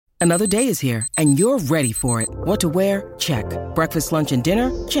Another day is here, and you're ready for it. What to wear? Check. Breakfast, lunch, and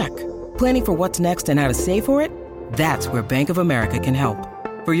dinner? Check. Planning for what's next and how to save for it? That's where Bank of America can help.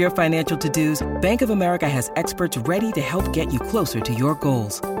 For your financial to-dos, Bank of America has experts ready to help get you closer to your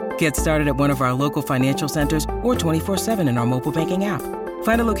goals. Get started at one of our local financial centers or 24/7 in our mobile banking app.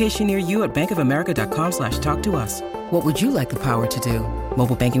 Find a location near you at bankofamerica.com/talktous. What would you like the power to do?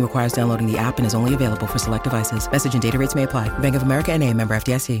 Mobile banking requires downloading the app and is only available for select devices. Message and data rates may apply. Bank of America N.A., member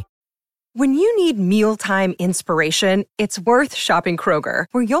FDIC. When you need mealtime inspiration, it's worth shopping Kroger,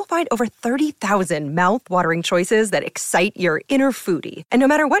 where you'll find over 30,000 mouth-watering choices that excite your inner foodie. And no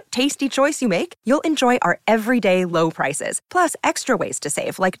matter what tasty choice you make, you'll enjoy our everyday low prices, plus extra ways to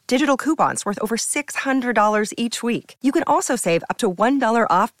save, like digital coupons worth over $600 each week. You can also save up to $1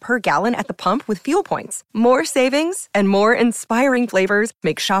 off per gallon at the pump with fuel points. More savings and more inspiring flavors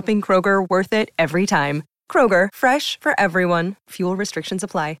make shopping Kroger worth it every time. Kroger, fresh for everyone. Fuel restrictions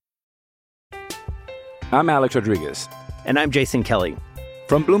apply. I'm Alex Rodriguez. And I'm Jason Kelly.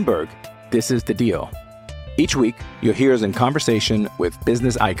 From Bloomberg, this is The Deal. Each week, you'll hear us in conversation with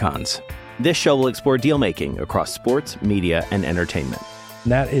business icons. This show will explore deal-making across sports, media, and entertainment.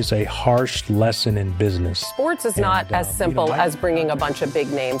 That is a harsh lesson in business. Sports is not as simple as bringing a bunch of big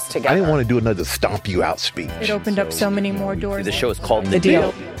names together. I didn't want to do another stomp you out speech. It opened up so many more doors. The show is called The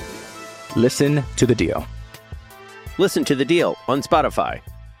Deal. Listen to The Deal. Listen to The Deal on Spotify.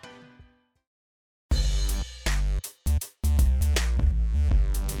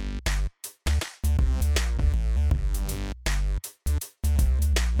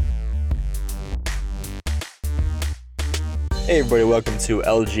 Hey everybody, welcome to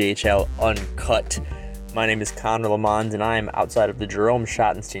LGHL Uncut. My name is Connor Lamond and I am outside of the Jerome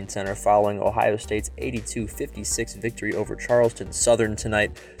Schottenstein Center following Ohio State's 82-56 victory over Charleston Southern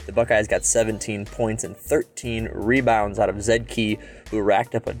tonight. The Buckeyes got 17 points and 13 rebounds out of Zed Key, who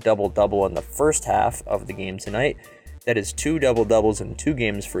racked up a double-double in the first half of the game tonight. That is 2 double-doubles in 2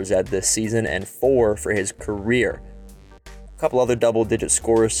 games for Zed this season and 4 for his career. A couple other double-digit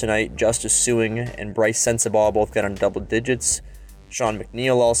scorers tonight. Justice Suing and Bryce Sensabaugh both got on double digits. Sean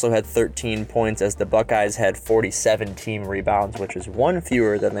McNeil also had 13 points as the Buckeyes had 47 team rebounds, which is 1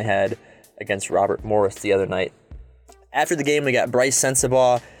 fewer than they had against Robert Morris the other night. After the game, we got Bryce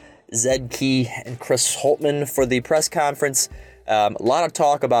Sensabaugh, Zed Key, and Chris Holtmann for the press conference. A lot of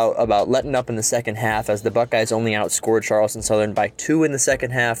talk about letting up in the second half as the Buckeyes only outscored Charleston Southern by 2 in the second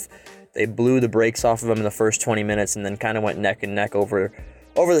half. They blew the brakes off of them in the first 20 minutes and then kind of went neck and neck over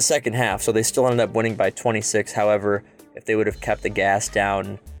the second half. So they still ended up winning by 26. However, if they would have kept the gas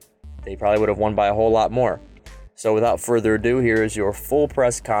down, they probably would have won by a whole lot more. So without further ado, here is your full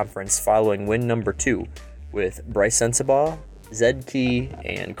press conference following win number 2 with Bryce Sensabaugh, Zed Key,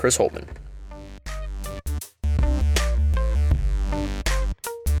 and Chris Holtmann.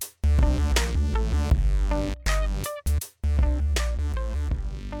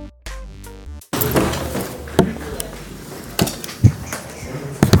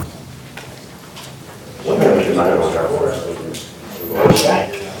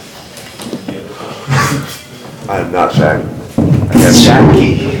 I am not Shaq. I got Shaq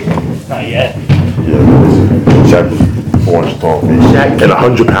Key. Not yet. Yeah, Shaq was 4 inches tall. And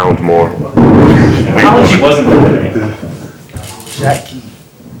 100 pounds more. How much he wasn't today? Shaq Key.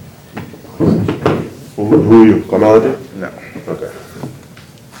 Who are you? Carmelo? No. Okay.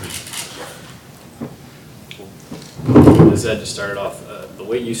 Zed, to start it off, the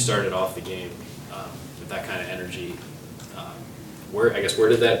way you started off the game with that kind of energy, where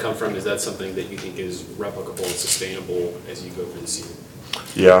did that come from? Is that something that you think is replicable and sustainable as you go through the season?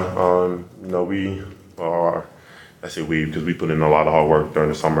 Yeah, we are. I say we because we put in a lot of hard work during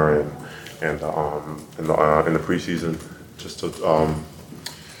the summer and in the preseason, just to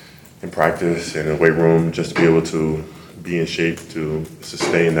in practice and in the weight room, just to be able to be in shape to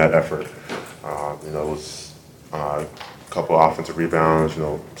sustain that effort. It was a couple of offensive rebounds,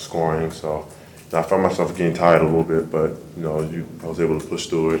 scoring. So I found myself getting tired a little bit, but I was able to push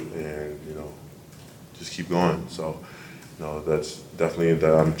through it and just keep going. So that's definitely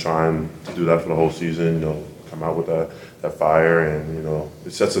that I'm trying to do that for the whole season. Come out with that fire, and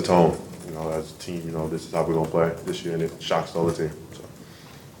it sets a tone. As a team, this is how we're gonna play this year, and it shocks the other team. So.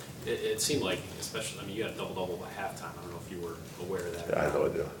 It seemed like, especially, you got a double-double by halftime. I don't know if you were aware of that. Yeah, I had no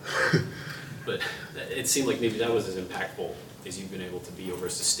idea. But it seemed like maybe that was as impactful as you've been able to be over a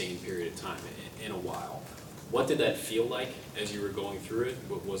sustained period of time in a while. What did that feel like as you were going through it?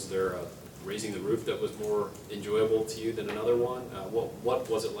 Was there a raising the roof that was more enjoyable to you than another one? What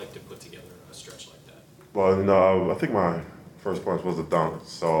was it like to put together a stretch like that? Well, I think my first punch was a dunk.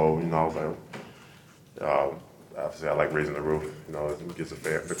 So, I was like, obviously I like raising the roof. You know, it gets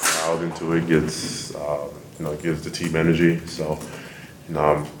the crowd into it, gets it gives the team energy. So, you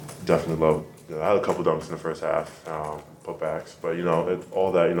know, definitely love. You know, I had a couple dunks in the first half, putbacks, but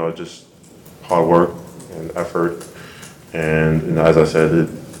all that, just hard work and effort, and as I said, it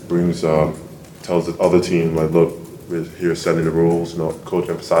brings tells the other team like, look, we're here setting the rules. Coach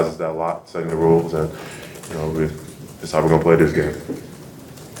emphasizes that a lot, setting the rules, and this is how we're gonna play this game.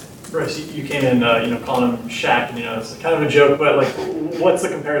 Bryce, you came in, calling him Shaq, and it's kind of a joke, but like, what's the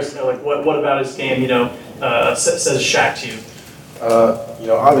comparison? Like, what about his game, says Shaq to you?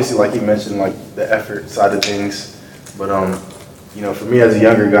 Obviously, like he mentioned, like the effort side of things, but for me as a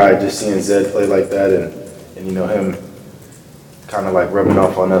younger guy, just seeing Zed play like that, and him kind of like rubbing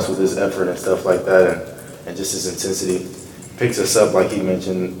off on us with his effort and stuff like that, and just his intensity picks us up, like he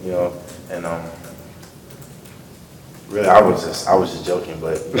mentioned, and really, I was just joking,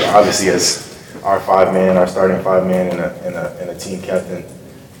 but obviously as our starting five man, and a team captain,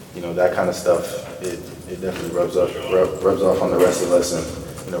 that kind of stuff, it definitely rubs off on the rest of us,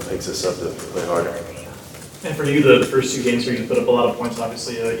 and picks us up to play harder. And for you, the first two games where you put up a lot of points,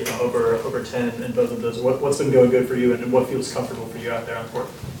 obviously, over 10 in both of those. What's been going good for you, and what feels comfortable for you out there on the court?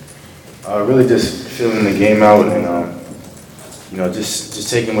 Really just feeling the game out, and just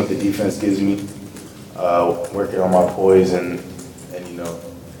taking what the defense gives me. Working on my poise and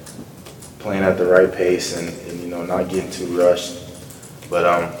playing at the right pace and not getting too rushed. But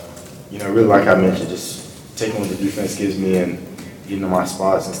really like I mentioned, just taking what the defense gives me and getting to my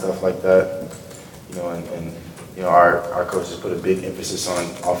spots and stuff like that. Our coaches put a big emphasis on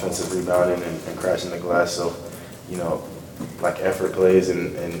offensive rebounding and crashing the glass. So like effort plays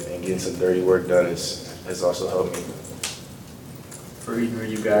and getting some dirty work done has also helped me. For either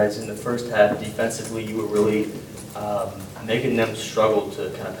of you guys, in the first half, defensively, you were really making them struggle to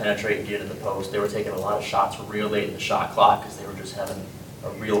kind of penetrate and get to the post. They were taking a lot of shots real late in the shot clock because they were just having a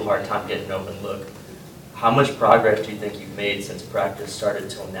real hard time getting an open look. How much progress do you think you've made since practice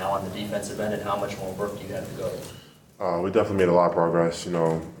started till now on the defensive end, and how much more work do you have to go? We definitely made a lot of progress.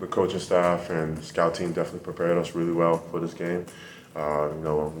 The coaching staff and the scout team definitely prepared us really well for this game.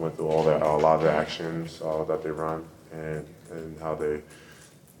 Went through a lot of the actions that they run and how they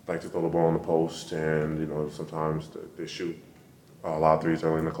like to throw the ball on the post, and sometimes they shoot a lot of threes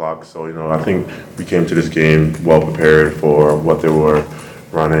early in the clock. So I think we came to this game well prepared for what they were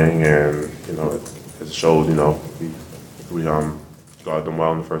running, and it showed. We guarded them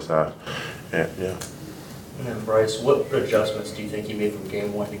well in the first half, and yeah. And Bryce, what adjustments do you think you made from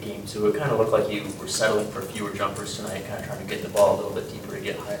game 1 to game 2? It kind of looked like you were settling for fewer jumpers tonight, kind of trying to get the ball a little bit deeper to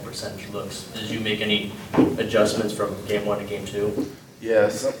get high percentage looks. Did you make any adjustments from game 1 to game 2? Yeah,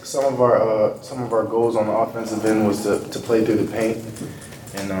 some of our goals on the offensive end was to play through the paint,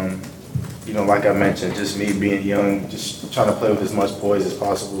 and like I mentioned, just me being young, just trying to play with as much poise as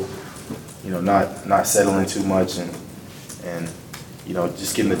possible. Not settling too much, and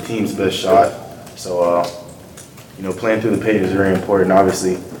just getting the team's best shot. So playing through the paint is very important.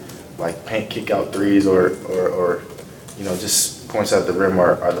 Obviously, like paint kick out threes or just points at the rim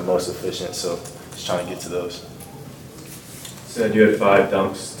are the most efficient. So just trying to get to those. Said you had 5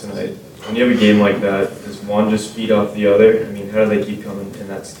 dunks tonight. When you have a game like that, does one just feed off the other? I mean, how do they keep coming in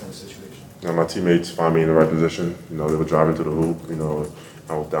that kind of situation? My teammates found me in the right position. They were driving to the hoop.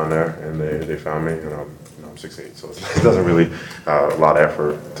 I was down there, and they found me, and I'm 6'8", so it doesn't really a lot of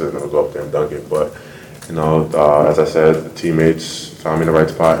effort to go up there and dunk it. But as I said, the teammates found me in the right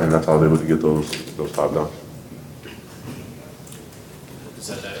spot, and that's how I was able to get those 5 dunks.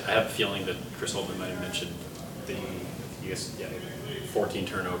 I have a feeling that Chris Holtmann might have mentioned 14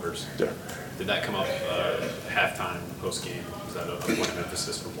 turnovers. Yeah. Did that come up halftime, post game? Was that a point of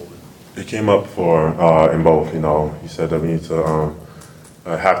emphasis for Holtmann? It came up in both. He said that we need to.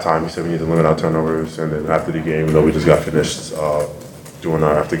 Halftime, he said we need to limit our turnovers, and then after the game, we just got finished doing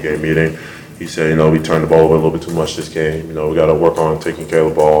our after-game meeting. He said, we turned the ball over a little bit too much this game. We got to work on taking care of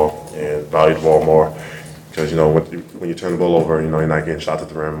the ball and value the ball more, because when you turn the ball over, you're not getting shots at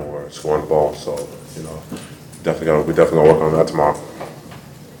the rim or scoring the ball. So we definitely gonna work on that tomorrow.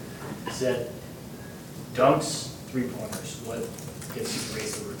 Said three-pointers, what gets you to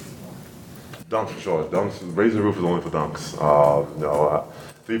raise the roof more? Dunks for sure. Dunks, raise the roof is only for dunks.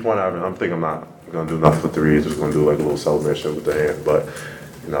 3-pointer, I'm thinking I'm not going to do nothing for threes, just going to do like a little celebration with the hand. But,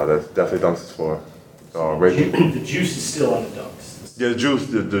 that's definitely dunks is for. The juice is still on the dunks. Yeah, the juice,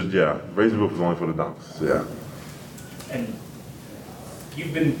 raise the roof is only for the dunks, yeah. And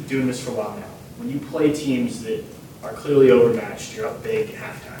you've been doing this for a while now. When you play teams that are clearly overmatched, you're up big at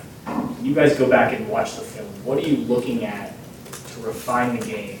halftime. When you guys go back and watch the film, what are you looking at to refine the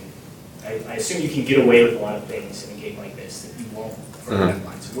game I assume you can get away with a lot of things in a game like this that you won't for the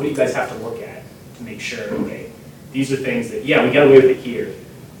deadline. So what do you guys have to look at to make sure, okay, these are things that, yeah, we got away with it here,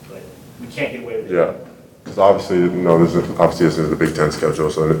 but we can't get away with it. Yeah, because obviously, this is the Big Ten schedule.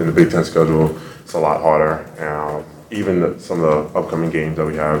 So in the Big Ten schedule, it's a lot harder. Even some of the upcoming games that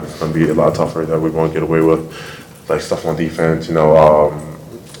we have, it's going to be a lot tougher that we won't get away with, like stuff on defense.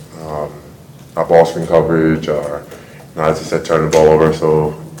 Our ball screen coverage, or as I said, turning the ball over.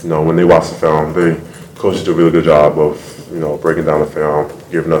 So when they watch the film, coaches do a really good job of breaking down the film,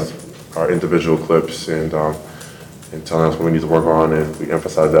 giving us our individual clips, and telling us what we need to work on, and we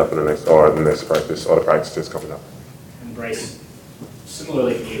emphasize that for the next practice or the practices coming up. And Bryce,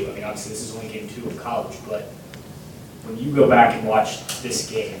 similarly for you, I mean, obviously this is only game 2 of college, but when you go back and watch this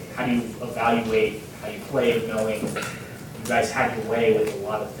game, how do you evaluate how you played, knowing you guys had your way with a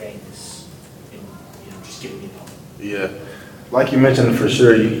lot of things, and just giving the opponent? Yeah, like you mentioned, for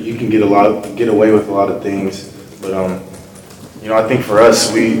sure, you can get away with a lot of things, but I think for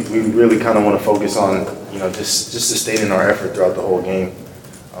us, we really kind of want to focus on just sustaining our effort throughout the whole game.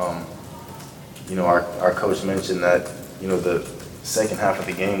 Our coach mentioned that the second half of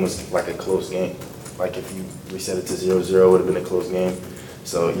the game was like a close game. Like if you reset it to 0-0, it would have been a close game.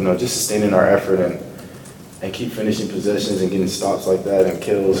 So just sustaining our effort and keep finishing possessions and getting stops like that and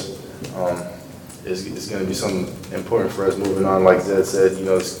kills is going to be something important for us moving on. Like Zed said,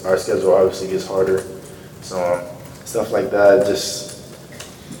 our schedule obviously gets harder. So stuff like that, just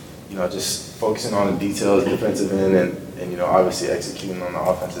focusing on the details, defensive end, and obviously executing on the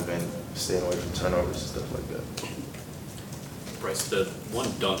offensive end, staying away from turnovers and stuff like that. Bryce, the one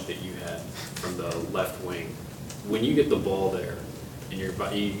dunk that you had from the left wing, when you get the ball there and you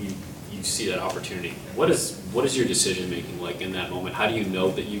see that opportunity, what is your decision making like in that moment? How do you know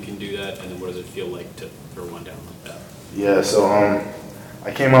that you can do that, and then what does it feel like to throw one down like that? Yeah, so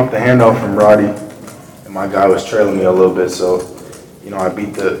I came off the handoff from Roddy, and my guy was trailing me a little bit, so I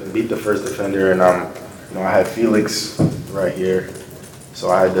beat the first defender, and I had Felix right here,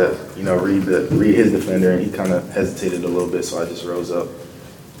 so I had to read his defender, and he kind of hesitated a little bit, so I just rose up.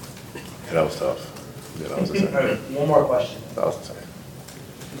 Yeah, that was tough. Yeah, that was insane. All right, one more question. That was insane.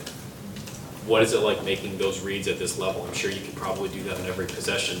 What is it like making those reads at this level? I'm sure you could probably do that in every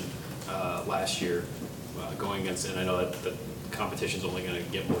possession last year going against, and I know that the competition's only going to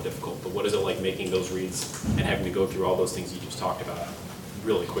get more difficult, but what is it like making those reads and having to go through all those things you just talked about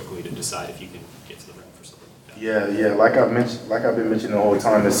really quickly to decide if you can get to the rim for something like that? Yeah, like I've been mentioning the whole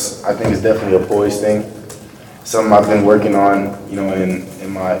time, I think it's definitely a poise thing. Something I've been working on,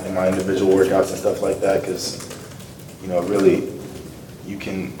 in my individual workouts and stuff like that, because really you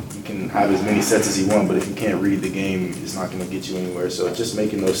can have as many sets as you want, but if you can't read the game, it's not going to get you anywhere. So it's just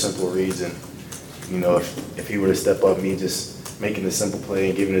making those simple reads, and if he were to step up, me just making the simple play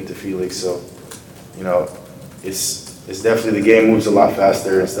and giving it to Felix. So it's definitely, the game moves a lot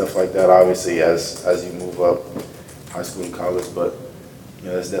faster and stuff like that, obviously, as you move up high school and college, but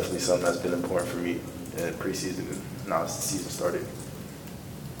that's definitely something that's been important for me in preseason, and now as the season started.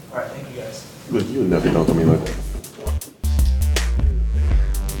 All right, thank you guys. You would never dunk on me like that.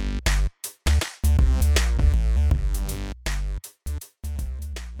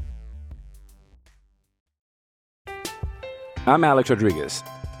 I'm Alex Rodriguez.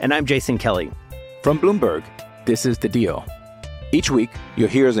 And I'm Jason Kelly. From Bloomberg, this is The Deal. Each week, you'll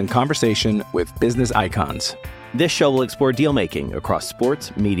hear us in conversation with business icons. This show will explore deal-making across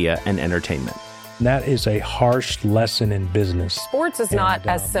sports, media, and entertainment. That is a harsh lesson in business. Sports is not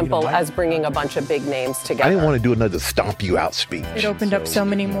as simple as bringing a bunch of big names together. I didn't want to do another stomp you out speech. It opened up so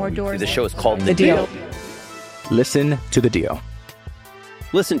many more doors. The show is called The Deal. Listen to The Deal.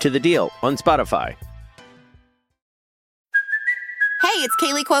 Listen to The Deal on Spotify. Hey, it's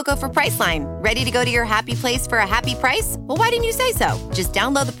Kaylee Cuoco for Priceline. Ready to go to your happy place for a happy price? Well, why didn't you say so? Just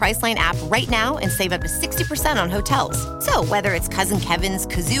download the Priceline app right now and save up to 60% on hotels. So whether it's Cousin Kevin's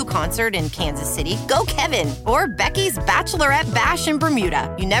Kazoo Concert in Kansas City, go Kevin, or Becky's Bachelorette Bash in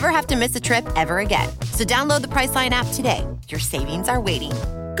Bermuda, you never have to miss a trip ever again. So download the Priceline app today. Your savings are waiting.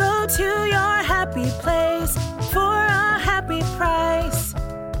 Go to your happy place for a happy price.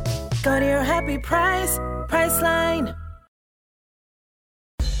 Go to your happy price, Priceline.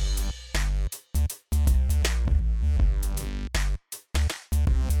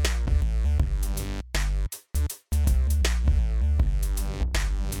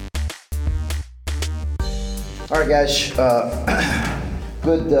 All right, guys.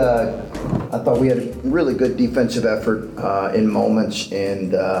 Good. I thought we had a really good defensive effort in moments,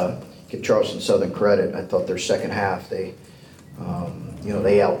 and give Charleston Southern credit. I thought their second half, they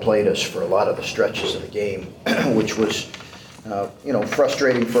outplayed us for a lot of the stretches of the game, which was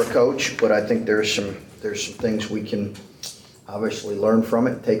frustrating for a coach, but I think there's some things we can obviously learn from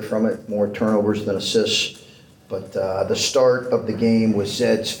it, take from it, more turnovers than assists. But the start of the game with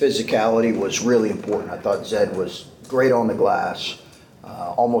Zed's physicality was really important. I thought Zed was great on the glass,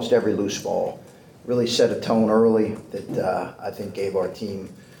 almost every loose ball. Really set a tone early that I think gave our team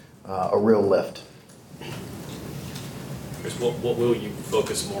a real lift. Chris, what will you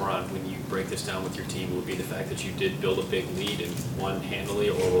focus more on when you break this down with your team? Will it be the fact that you did build a big lead and won handily,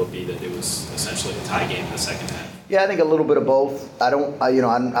 or will it be that it was essentially a tie game in the second half? Yeah, I think a little bit of both. I don't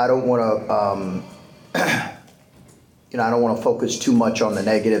want to focus too much on the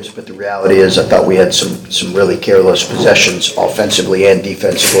negatives, but the reality is I thought we had some really careless possessions offensively and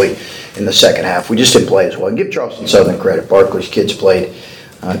defensively in the second half. We just didn't play as well. And give Charleston Southern credit. Barkley's kids played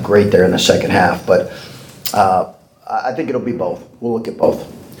great there in the second half, but I think it'll be both. We'll look at both.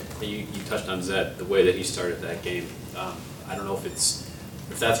 You touched on Zed, the way that he started that game. I don't know if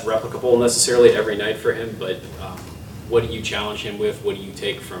that's replicable necessarily every night for him, but what do you challenge him with? What do you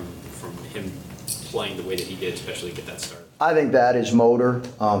take from him playing the way that he did, especially to get that start? I think that is motor.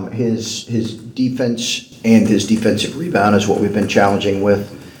 His defense and his defensive rebound is what we've been challenging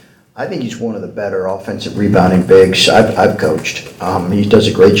with. I think he's one of the better offensive rebounding bigs I've coached. He does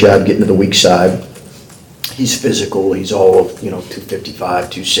a great job getting to the weak side. He's physical. He's all of 255,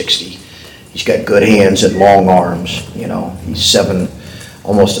 260. He's got good hands and long arms. He's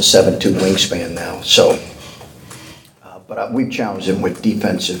almost a 7'2" wingspan now. So, but we've challenged him with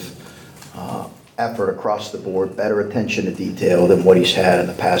defensive effort across the board, better attention to detail than what he's had in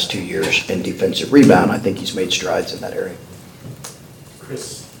the past 2 years. And defensive rebound, I think he's made strides in that area.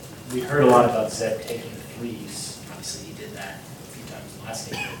 Chris, we heard a lot about Zed taking threes. Obviously, he did that a few times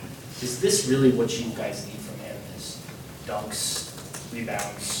last game. Is this really what you guys need from him? Is dunks,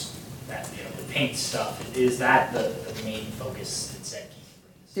 rebounds, the paint stuff? Is that the main focus that Zed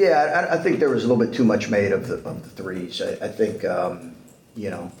keeps? Yeah, I think there was a little bit too much made of the threes. I think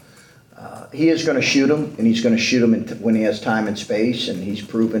he is going to shoot them, and he's going to shoot them when he has time and space, and he's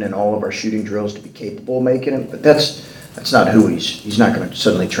proven in all of our shooting drills to be capable of making it. But that's not who he's not going to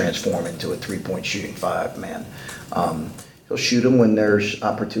suddenly transform into a three-point shooting five-man. He'll shoot them when there's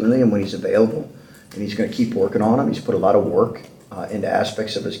opportunity and when he's available, and he's going to keep working on them. He's put a lot of work into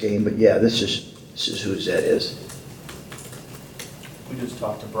aspects of his game. But yeah, this is who Zed is. We just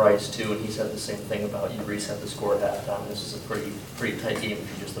talked to Bryce too, and he said the same thing about you reset the score at halftime. This is a pretty tight game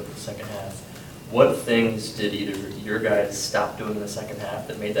if you just look at the second half. What things did either your guys stop doing in the second half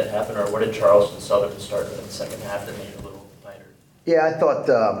that made that happen, or what did Charleston Southern start doing in the second half that made it a little tighter? Yeah,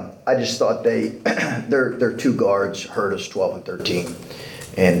 I just thought their two guards hurt us 12 and 13,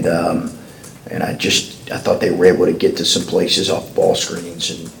 and I thought they were able to get to some places off ball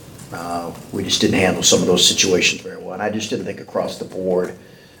screens, and we just didn't handle some of those situations very well. And I just didn't think across the board.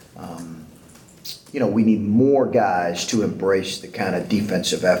 We need more guys to embrace the kind of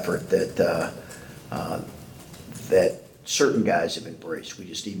defensive effort that certain guys have embraced. We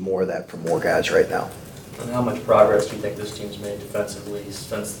just need more of that from more guys right now. And how much progress do you think this team's made defensively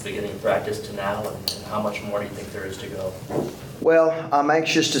since the beginning of practice to now, and how much more do you think there is to go? Well, I'm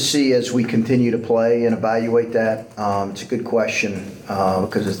anxious to see as we continue to play and evaluate that. It's a good question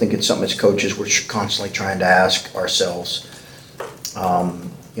because I think it's something as coaches we're constantly trying to ask ourselves.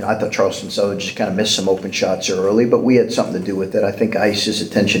 I thought Charleston Southern just kind of missed some open shots early, but we had something to do with it. I think Ice's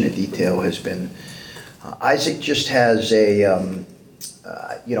attention to detail has been Isaac just has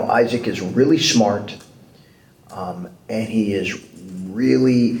Isaac is really smart, and he is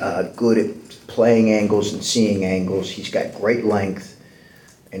really good at playing angles and seeing angles. He's got great length,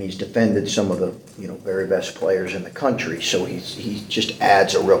 and he's defended some of the very best players in the country. So he just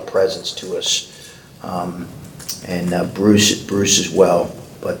adds a real presence to us, and Bruce as well.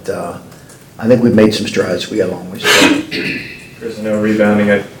 But I think we've made some strides. We got a long ways to go. Chris, I know rebounding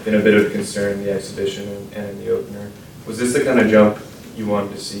had been a bit of a concern in the exhibition and in the opener. Was this the kind of jump you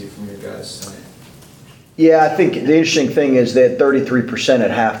wanted to see from your guys tonight? Yeah, I think the interesting thing is they had 33% at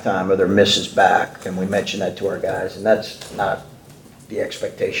halftime of their misses back, and we mentioned that to our guys, and that's not the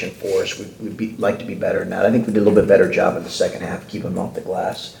expectation for us. We'd like to be better than that. I think we did a little bit better job in the second half, keeping them off the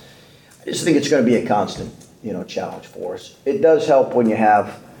glass. I just think it's going to be a constant, challenge for us. It does help when you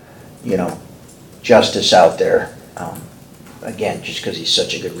have, Justice out there. Again, just because he's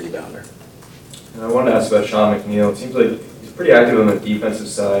such a good rebounder. And I wanted to ask about Sean McNeil. It seems like he's pretty active on the defensive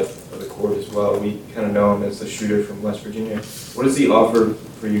side of the court as well. We kind of know him as the shooter from West Virginia. What does he offer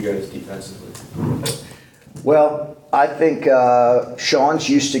for you guys defensively? Well, I think Sean's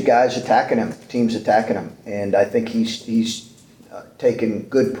used to guys attacking him, teams attacking him, and I think he's taken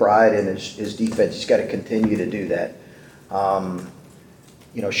good pride in his defense. He's got to continue to do that.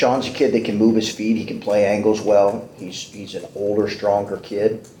 Sean's a kid that can move his feet. He can play angles well. He's an older, stronger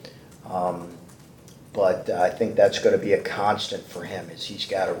kid. But I think that's going to be a constant for him, is he's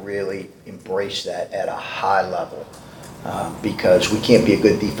got to really embrace that at a high level, because we can't be a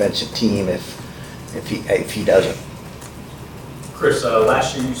good defensive team if he doesn't. Chris,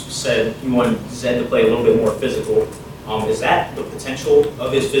 last year you said you wanted Zed to play a little bit more physical. Is that the potential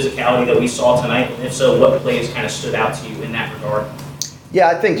of his physicality that we saw tonight? And if so, what plays kind of stood out to you in that regard? Yeah,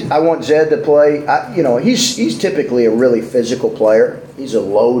 I think I want Zed to play. He's typically a really physical player. He's a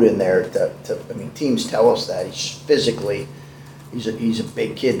load in there. Teams tell us that he's physically, he's a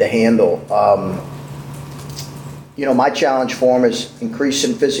big kid to handle. My challenge for him is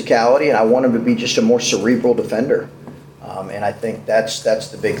increasing physicality, and I want him to be just a more cerebral defender. And I think that's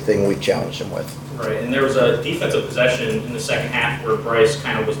the big thing we've challenged him with. Right, and there was a defensive possession in the second half where Bryce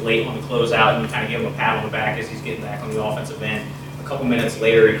kind of was late on the closeout, and you kind of give him a pat on the back as he's getting back on the offensive end. A couple minutes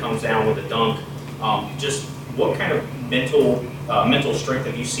later, he comes down with a dunk. Just what kind of mental strength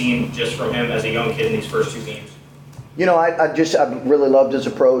have you seen just from him as a young kid in these first two games? I really loved his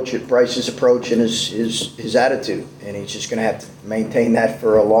approach, Bryce's approach, and his attitude, and he's just going to have to maintain that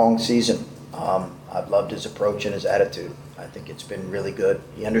for a long season. I've loved his approach and his attitude. I think it's been really good.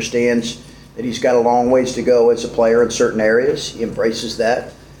 He understands that he's got a long ways to go as a player in certain areas. He embraces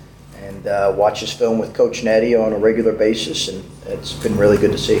that, and watches film with Coach Nettie on a regular basis, and it's been really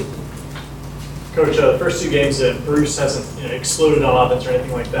good to see. Coach, the first two games, Bruce hasn't exploded on offense or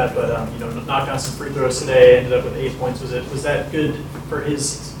anything like that, but knocked out some free throws today, ended up with 8 points. Was that good for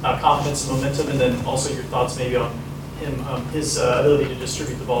his confidence and momentum? And then also your thoughts maybe on him, his ability to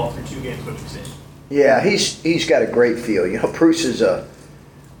distribute the ball through two games, what you've seen? Yeah, he's got a great feel. Bruce is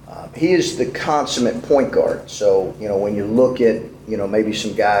he is the consummate point guard. So when you look at maybe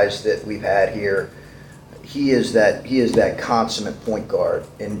some guys that we've had here, he is that consummate point guard,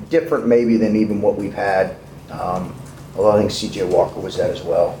 and different maybe than even what we've had. Although I think C.J. Walker was that as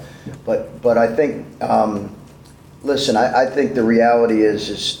well. But I think listen, I think the reality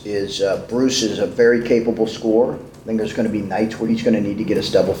is Bruce is a very capable scorer. I think there's going to be nights where he's going to need to get us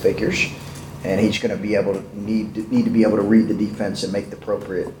double figures, and he's going to be able to need to be able to read the defense and make the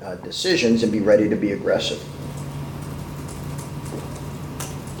appropriate decisions and be ready to be aggressive.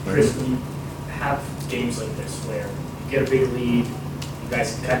 Chris, when you have games like this where you get a big lead, you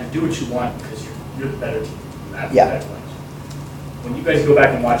guys can kind of do what you want because you're the better team. Yeah. When you guys go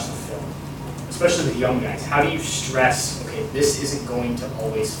back and watch the film, especially the young guys, how do you stress, okay, this isn't going to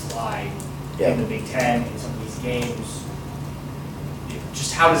always fly in the Big Ten, in some of these games?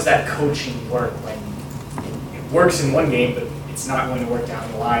 Just how does that coaching work when it works in one game, but it's not going to work down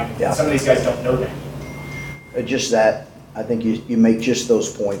the line? Yeah. Some of these guys don't know that yet. Just that, I think you make just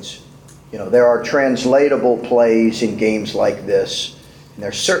those points. There are translatable plays in games like this, and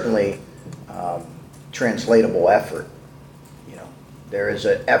there's certainly translatable effort. There is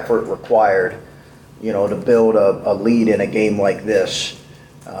an effort required, to build a lead in a game like this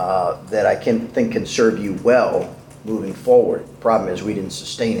that I can serve you well moving forward. The problem is we didn't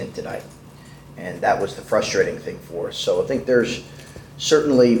sustain it tonight, and that was the frustrating thing for us. So I think there's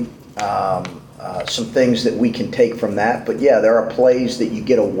certainly some things that we can take from that. But yeah, there are plays that you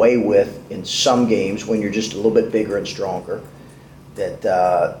get away with in some games when you're just a little bit bigger and stronger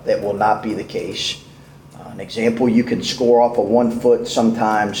that will not be the case. An example, you can score off of 1 foot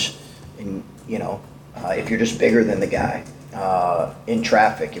sometimes, if you're just bigger than the guy in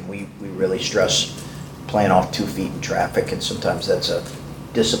traffic, and we really stress playing off 2 feet in traffic, and sometimes that's a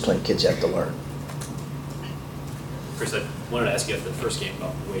discipline kids have to learn. Chris, I wanted to ask you after the first game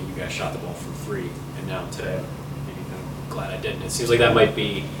about the way you guys shot the ball from three, and now today, maybe I'm glad I didn't. It seems like that might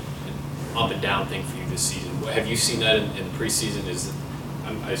be an up and down thing for you this season. Have you seen that in the preseason?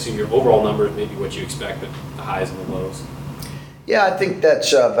 I assume your overall numbers may be what you expect, but the highs and the lows? Yeah, I think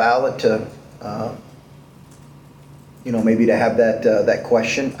that's valid to, maybe to have that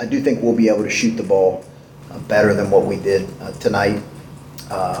question. I do think we'll be able to shoot the ball better than what we did tonight.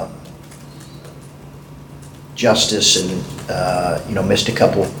 Justice and missed a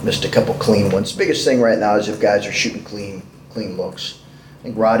couple clean ones. The biggest thing right now is if guys are shooting clean looks. I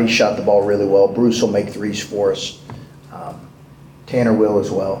think Roddy shot the ball really well. Bruce will make threes for us. Tanner will as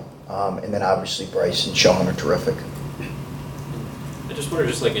well. And then obviously Bryce and Sean are terrific. I just wonder,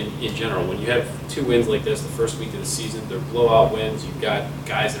 just like in general, when you have 2 wins like this the first week of the season, they're blowout wins, you've got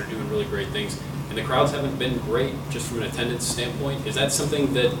guys that are doing really great things, and the crowds haven't been great just from an attendance standpoint. Is that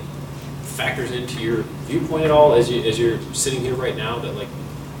something that factors into your viewpoint at all as you're sitting here right now, that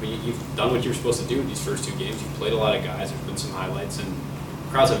you've done what you were supposed to do in these first 2 games, you've played a lot of guys, there's been some highlights, and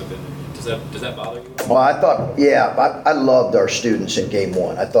crowds haven't been there to Does that bother you? Well, I thought, I loved our students in game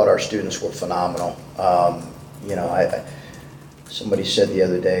one. I thought our students were phenomenal. Somebody said the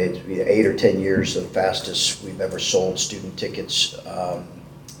other day, it's been 8 or 10 years the fastest we've ever sold student tickets.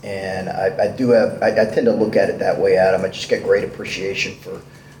 And I tend to look at it that way, Adam. I just get great appreciation for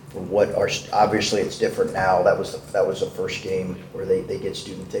what obviously it's different now. That was the first game where they get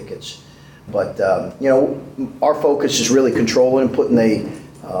student tickets. But, our focus is really controlling and putting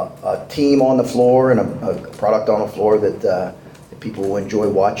a team on the floor and a product on the floor that people will enjoy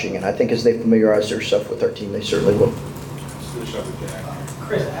watching. And I think as they familiarize themselves with our team, they certainly will.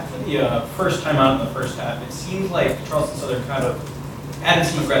 Chris, after the first time out in the first half, it seemed like Charleston Southern kind of added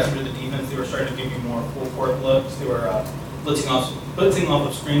some aggression to the defense. They were starting to give you more full court looks. They were blitzing off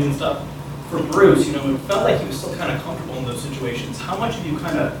of screens and stuff. For Bruce, it felt like he was still kind of comfortable in those situations. How much have you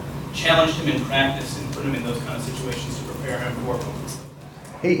kind of challenged him in practice and put him in those kind of situations to prepare him for moments?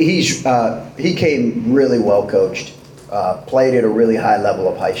 He came really well coached, played at a really high level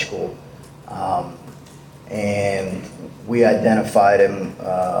of high school, and we identified him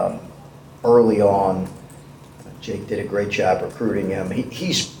early on. Jake did a great job recruiting him.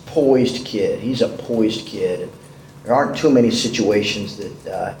 He's poised kid. He's a poised kid. There aren't too many situations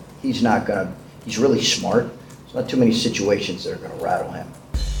that he's really smart. There's not too many situations that are going to rattle him.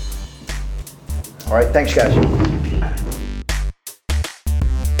 All right, thanks guys.